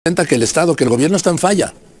cuenta que el Estado, que el gobierno está en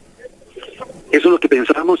falla. Eso es lo que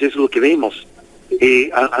pensamos, eso es lo que vemos.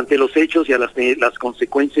 Ante los hechos y a las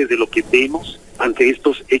consecuencias de lo que vemos, ante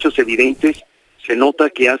estos hechos evidentes, se nota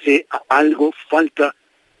que hace algo, falta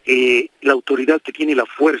la autoridad que tiene la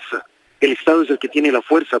fuerza. El Estado es el que tiene la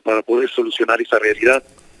fuerza para poder solucionar esa realidad,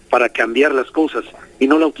 para cambiar las cosas, y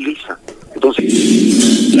no la utiliza.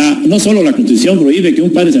 Entonces, no solo la Constitución prohíbe que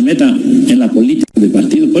un padre se meta en la política de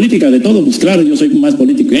partido, política de todo, pues claro, yo soy más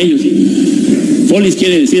político que ellos. Polis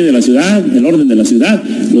quiere decir de la ciudad, el orden de la ciudad,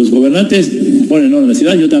 los gobernantes ponen orden de la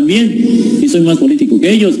ciudad, yo también, y soy más político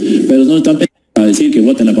que ellos, pero no están a decir que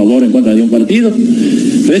voten a favor o en contra de un partido.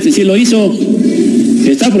 Pero este sí lo hizo.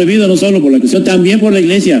 Está prohibido no solo por la Constitución, también por la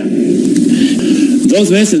Iglesia. 2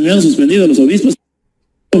 veces me han suspendido los obispos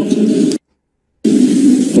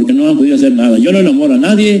porque no han podido hacer nada. Yo no enamoro a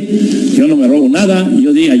nadie, yo no me robo nada,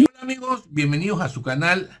 yo digo... Hola amigos, bienvenidos a su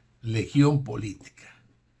canal Legión Política.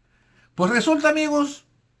 Pues resulta, amigos,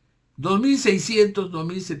 2.600,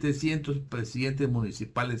 2.700 presidentes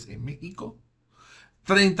municipales en México,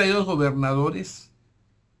 32 gobernadores,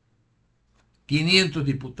 500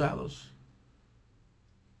 diputados,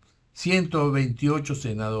 128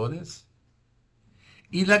 senadores,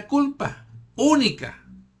 y la culpa única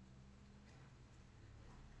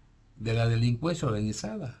de la delincuencia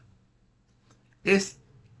organizada es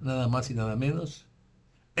nada más y nada menos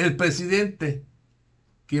el presidente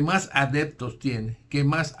que más adeptos tiene, que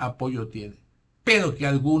más apoyo tiene, pero que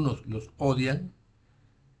algunos los odian.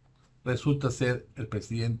 Resulta ser el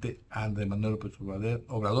presidente Andrés Manuel López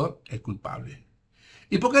Obrador el culpable.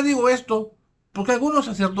 ¿Y por qué digo esto? Porque algunos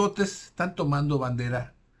sacerdotes están tomando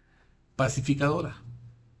bandera pacificadora.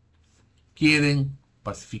 Quieren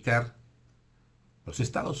pacificar los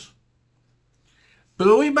estados.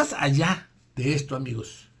 Pero voy más allá de esto,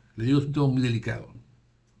 amigos. Les digo, es un tema muy delicado.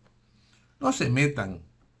 No se metan,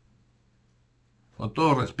 con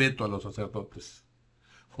todo respeto a los sacerdotes,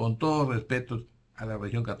 con todo respeto a la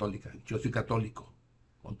religión católica. Yo soy católico,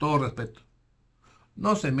 con todo respeto.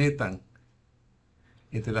 No se metan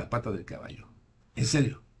entre las patas del caballo. En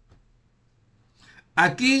serio.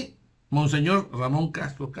 Aquí, Monseñor Ramón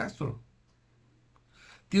Castro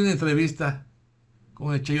tiene una entrevista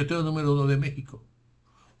con el chayotero número 1 de México,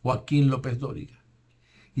 Joaquín López Dóriga,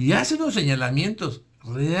 y hace unos señalamientos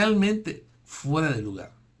realmente fuera de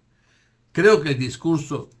lugar. Creo que el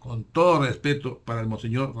discurso, con todo respeto para el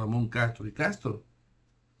Monseñor Ramón Castro,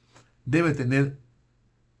 debe tener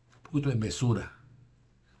un poquito de mesura,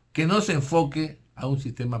 que no se enfoque a un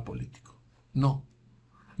sistema político. No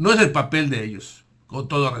es el papel de ellos, con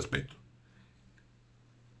todo respeto.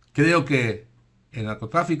 Creo que el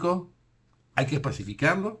narcotráfico hay que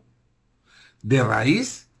pacificarlo de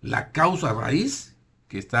raíz, la causa raíz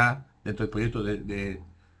que está dentro del proyecto del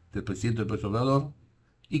presidente López Obrador,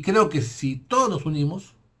 y creo que si todos nos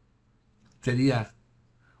unimos sería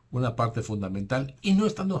una parte fundamental, y no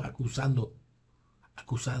estando acusando,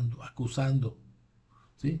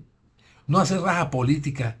 ¿sí? No hacer raja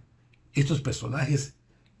política estos personajes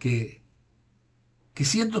que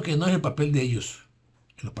siento que no es el papel de ellos,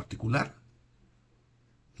 en lo particular,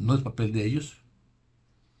 no es papel de ellos.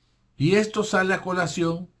 Y esto sale a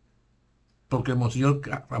colación porque el Monseñor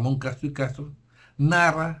Ramón Castro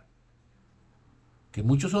narra que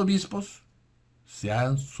muchos obispos se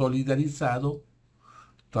han solidarizado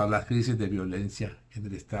tras las crisis de violencia en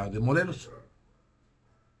el estado de Morelos.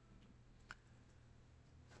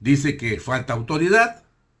 Dice que falta autoridad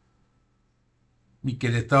y que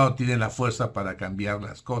el Estado tiene la fuerza para cambiar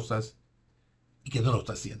las cosas y que no lo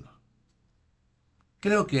está haciendo.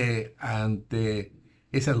 Creo que ante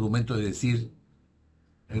ese argumento de decir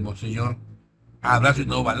el Monseñor abrazos y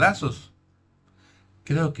no balazos,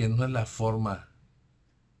 creo que no es la forma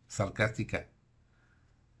sarcástica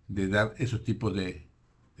de dar esos tipos de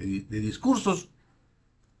discursos,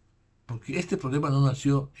 porque este problema no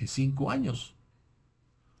nació en 5 años.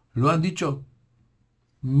 Lo han dicho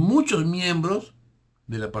muchos miembros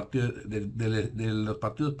de los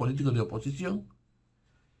partidos políticos de oposición.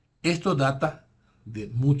 Esto data de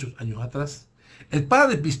muchos años atrás. El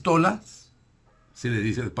padre Pistola, se le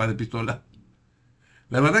dice el padre Pistola,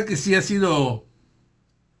 la verdad que sí ha sido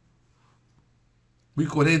muy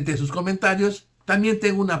coherente en sus comentarios. También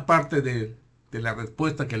tengo una parte de la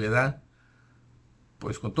respuesta que le da,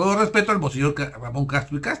 pues con todo respeto, al Monseñor Ramón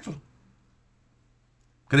Castro.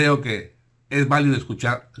 Creo que es válido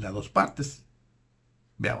escuchar las dos partes.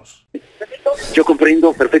 Veamos. yo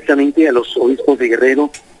comprendo perfectamente a los obispos de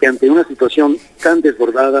Guerrero que ante una situación tan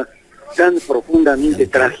desbordada, tan profundamente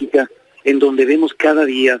trágica, en donde vemos cada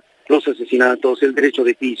día los asesinatos, el derecho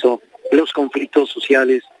de piso, los conflictos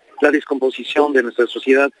sociales, la descomposición de nuestra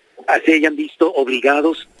sociedad, se hayan visto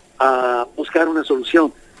obligados a buscar una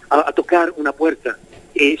solución, a tocar una puerta.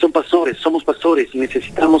 Somos pastores y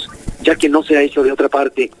necesitamos, ya que no se ha hecho de otra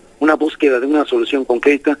parte, una búsqueda de una solución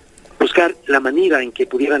concreta, buscar la manera en que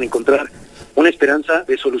pudieran encontrar una esperanza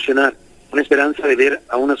de solucionar, una esperanza de ver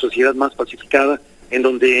a una sociedad más pacificada en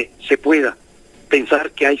donde se pueda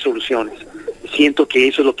pensar que hay soluciones. Siento que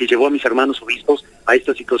eso es lo que llevó a mis hermanos obispos a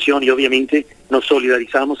esta situación y obviamente nos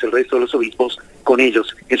solidarizamos el resto de los obispos con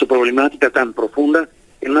ellos en su problemática tan profunda,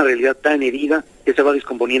 en una realidad tan herida que se va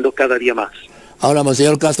descomponiendo cada día más. Ahora,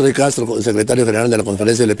 Monseñor Castro y Castro, secretario general de la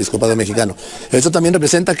Conferencia del Episcopado Mexicano, esto también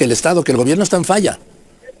representa que el Estado, que el gobierno está en falla.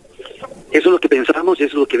 Eso es lo que pensamos, eso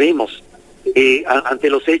es lo que vemos. Ante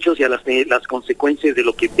los hechos y a las consecuencias de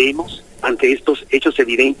lo que vemos, ante estos hechos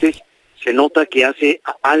evidentes, se nota que hace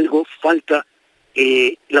algo falta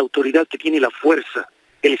la autoridad que tiene la fuerza.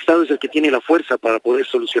 El Estado es el que tiene la fuerza para poder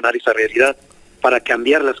solucionar esa realidad, para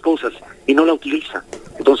cambiar las cosas, y no la utiliza.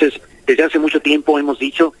 Entonces, desde hace mucho tiempo hemos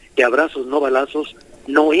dicho que abrazos, no balazos,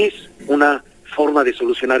 no es una forma de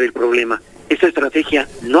solucionar el problema. Esta estrategia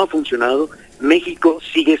no ha funcionado, México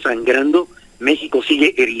sigue sangrando, México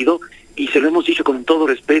sigue herido, y se lo hemos dicho con todo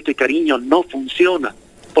respeto y cariño, no funciona.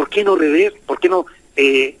 ¿Por qué no rever? ¿Por qué no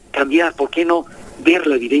cambiar? ¿Por qué no ver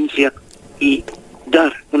la evidencia y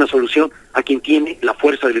dar una solución a quien tiene la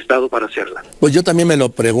fuerza del Estado para hacerla? Pues yo también me lo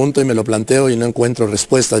pregunto y me lo planteo y no encuentro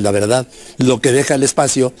respuestas, la verdad, lo que deja el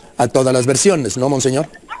espacio a todas las versiones, ¿no, Monseñor?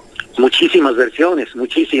 Muchísimas versiones,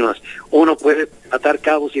 muchísimas. Uno puede atar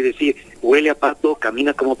cabos y decir, huele a pato,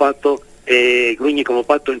 camina como pato, gruñe como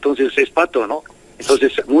pato, entonces es pato, ¿no?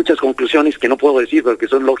 Entonces, muchas conclusiones que no puedo decir, pero que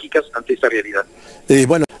son lógicas ante esta realidad. Y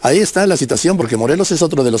bueno, ahí está la situación, porque Morelos es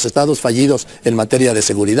otro de los estados fallidos en materia de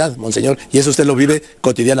seguridad, Monseñor, y eso usted lo vive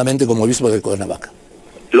cotidianamente como obispo de Cuernavaca.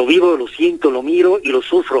 Lo vivo, lo siento, lo miro y lo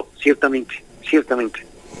sufro, ciertamente, ciertamente.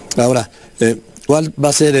 Ahora, ¿cuál va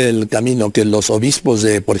a ser el camino que los obispos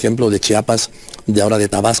de, por ejemplo, de Chiapas, de ahora de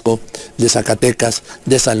Tabasco, de Zacatecas,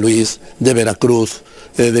 de San Luis, de Veracruz,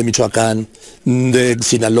 de Michoacán, de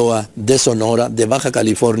Sinaloa, de Sonora, de Baja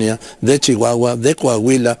California, de Chihuahua, de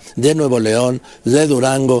Coahuila, de Nuevo León, de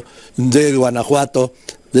Durango, de Guanajuato,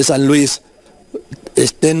 de San Luis,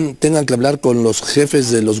 tengan que hablar con los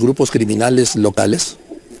jefes de los grupos criminales locales?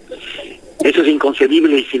 Eso es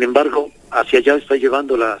inconcebible y sin embargo hacia allá está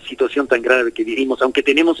llevando la situación tan grave que vivimos, aunque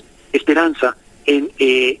tenemos esperanza en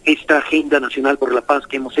esta agenda nacional por la paz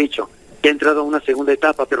que hemos hecho, que ha entrado a una segunda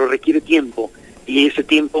etapa, pero requiere tiempo. Y ese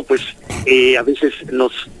tiempo, pues, a veces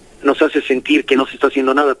nos hace sentir que no se está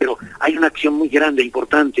haciendo nada, pero hay una acción muy grande,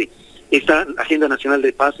 importante. Esta Agenda Nacional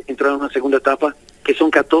de Paz entró en una segunda etapa, que son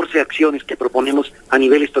 14 acciones que proponemos a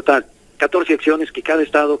nivel estatal. 14 acciones que cada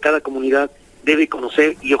estado, cada comunidad debe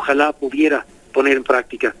conocer y ojalá pudiera poner en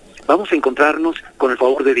práctica. Vamos a encontrarnos, con el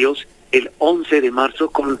favor de Dios, el 11 de marzo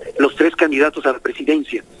con los 3 candidatos a la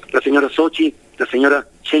presidencia, la señora Xochitl, la señora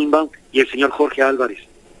Sheinbaum y el señor Jorge Álvarez.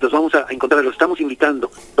 Los vamos a encontrar, los estamos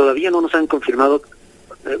invitando. Todavía no nos han confirmado,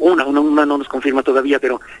 una no nos confirma todavía,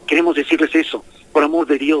 pero queremos decirles eso. Por amor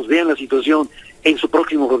de Dios, vean la situación en su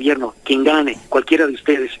próximo gobierno. Quien gane, cualquiera de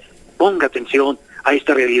ustedes, ponga atención a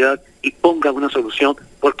esta realidad y ponga una solución,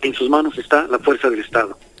 porque en sus manos está la fuerza del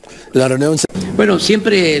Estado. La reunión... Bueno,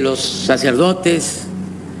 siempre los sacerdotes,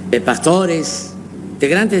 pastores,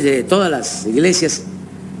 integrantes de todas las iglesias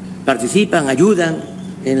participan, ayudan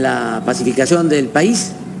en la pacificación del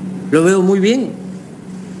país. Lo veo muy bien.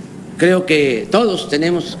 Creo que todos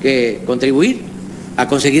tenemos que contribuir a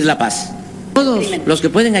conseguir la paz. Todos los que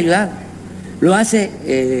pueden ayudar. Lo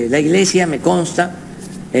hace la iglesia, me consta,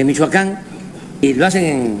 en Michoacán, y lo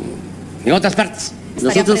hacen en otras partes.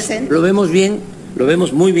 Nosotros lo vemos bien, lo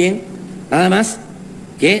vemos muy bien, nada más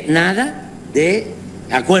que nada de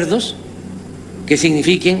acuerdos que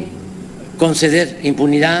signifiquen conceder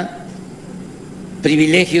impunidad,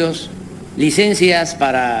 privilegios, licencias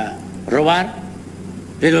para robar,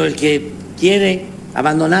 pero el que quiere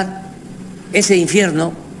abandonar ese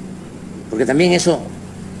infierno, porque también eso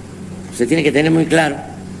se tiene que tener muy claro,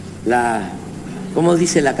 ¿cómo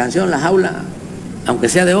dice la canción? La jaula, aunque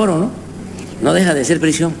sea de oro, no deja de ser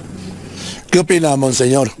prisión. ¿Qué opina,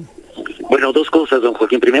 Monseñor? Bueno, 2 cosas, don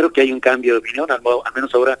Joaquín. Primero, que hay un cambio de opinión, al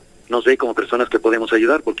menos ahora nos ve como personas que podemos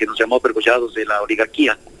ayudar, porque nos llamó pergollados de la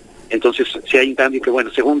oligarquía. Entonces, si hay un cambio, que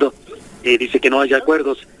bueno. Segundo, dice que no haya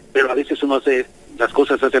acuerdos, pero a veces uno hace, las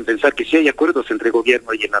cosas hacen pensar que sí hay acuerdos entre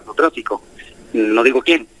gobierno y el narcotráfico. No digo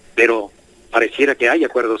quién, pero pareciera que hay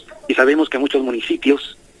acuerdos. Y sabemos que muchos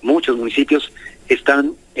municipios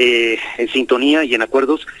están en sintonía y en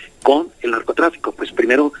acuerdos con el narcotráfico. Pues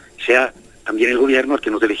primero sea también el gobierno el que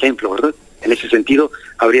nos dé el ejemplo, ¿verdad? En ese sentido,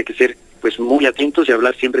 habría que ser pues muy atentos y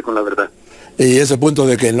hablar siempre con la verdad. Y ese punto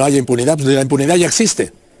de que no haya impunidad, pues la impunidad ya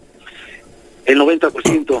existe. El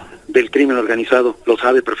 90% del crimen organizado lo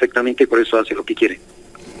sabe perfectamente y por eso hace lo que quiere.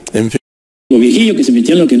 En fin. Viejillo que se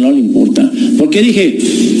metió en lo que no le importa. Porque dije,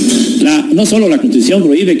 no solo la Constitución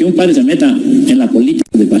prohíbe que un padre se meta en la política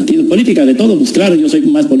de partido, política de todo, pues claro, yo soy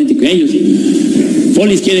más político que ellos.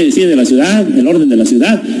 Polis quiere decir de la ciudad, el orden de la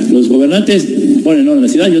ciudad, los gobernantes ponen orden de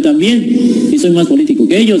la ciudad, yo también, y soy más político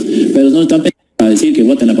que ellos, pero no están a decir que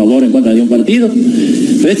voten a favor o en contra de un partido.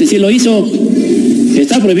 Pero este sí lo hizo.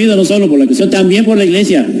 Está prohibido no solo por la Constitución, también por la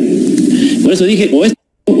Iglesia. Por eso dije,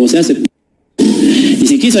 o se hace. Y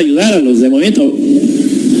si quiso ayudar a los de Movimiento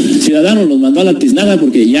Ciudadano, los mandó a la tiznada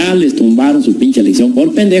porque ya les tumbaron su pinche elección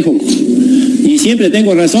por pendejo. Y siempre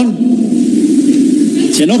tengo razón.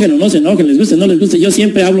 Se enojen o no se enojen, les guste o no les guste, yo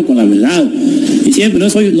siempre hablo con la verdad. Y siempre, no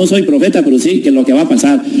soy profeta, pero sí que lo que va a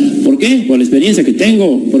pasar. ¿Por qué? Por la experiencia que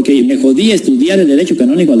tengo, porque me jodí a estudiar el derecho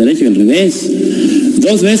canónico al derecho y al revés.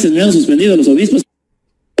 2 veces me han suspendido los obispos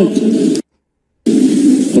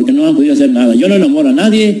porque no han podido hacer nada. Yo no enamoro a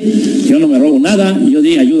nadie, yo no me robo nada, yo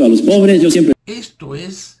di ayuda a los pobres, yo siempre... Esto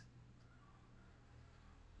es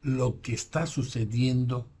lo que está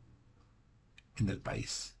sucediendo en el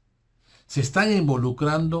país. Se están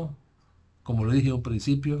involucrando, como lo dije en un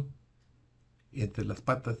principio, entre las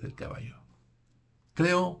patas del caballo.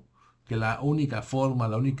 Creo que la única forma,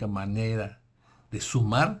 la única manera de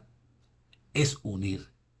sumar es unir.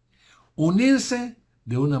 Unirse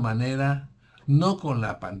de una manera, no con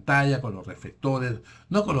la pantalla, con los reflectores,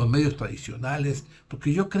 no con los medios tradicionales,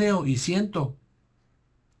 porque yo creo y siento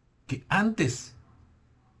que antes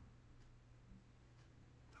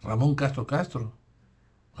Ramón Castro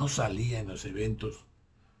no salía en los eventos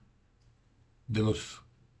de los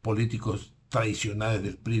políticos tradicionales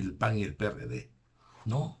del PRI, del PAN y el PRD.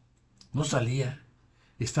 No salía.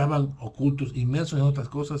 Estaban ocultos, inmersos en otras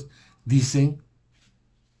cosas. Dicen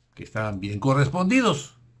que estaban bien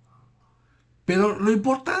correspondidos. Pero lo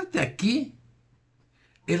importante aquí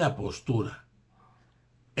es la postura,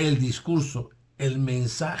 el discurso, el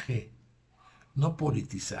mensaje. No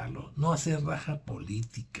politizarlo, no hacer raja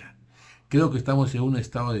política. Creo que estamos en un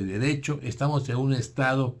estado de derecho, estamos en un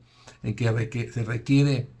estado en que se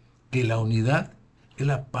requiere que la unidad es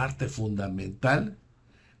la parte fundamental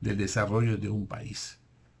del desarrollo de un país.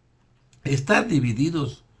 Estar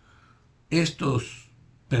divididos estos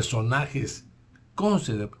personajes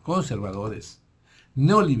conservadores,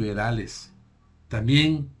 neoliberales,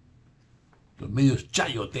 también los medios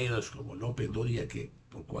chayoteros como López Doria, que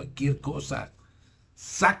por cualquier cosa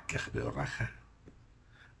saca de raja.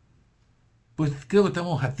 Pues creo que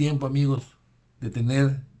estamos a tiempo, amigos, de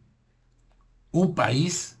tener un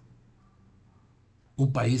país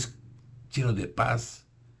lleno de paz,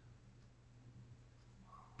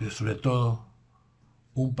 pero sobre todo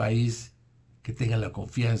un país que tenga la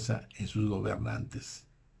confianza en sus gobernantes.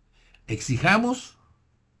 Exijamos,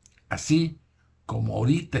 así como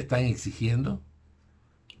ahorita están exigiendo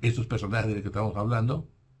estos personajes de los que estamos hablando,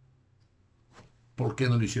 ¿por qué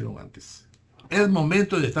no lo hicieron antes? Es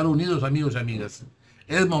momento de estar unidos, amigos y amigas.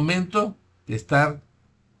 Es momento de estar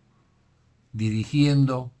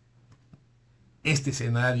dirigiendo este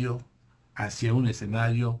escenario hacia un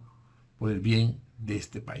escenario por el bien de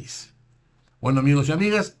este país. Bueno, amigos y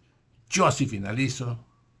amigas, yo así finalizo.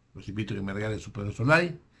 Los invito a que me regalen su poderoso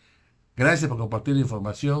like. Gracias por compartir la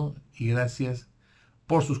información y gracias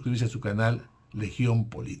por suscribirse a su canal Legión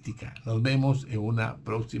Política. Nos vemos en una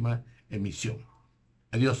próxima emisión.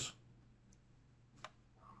 Adiós.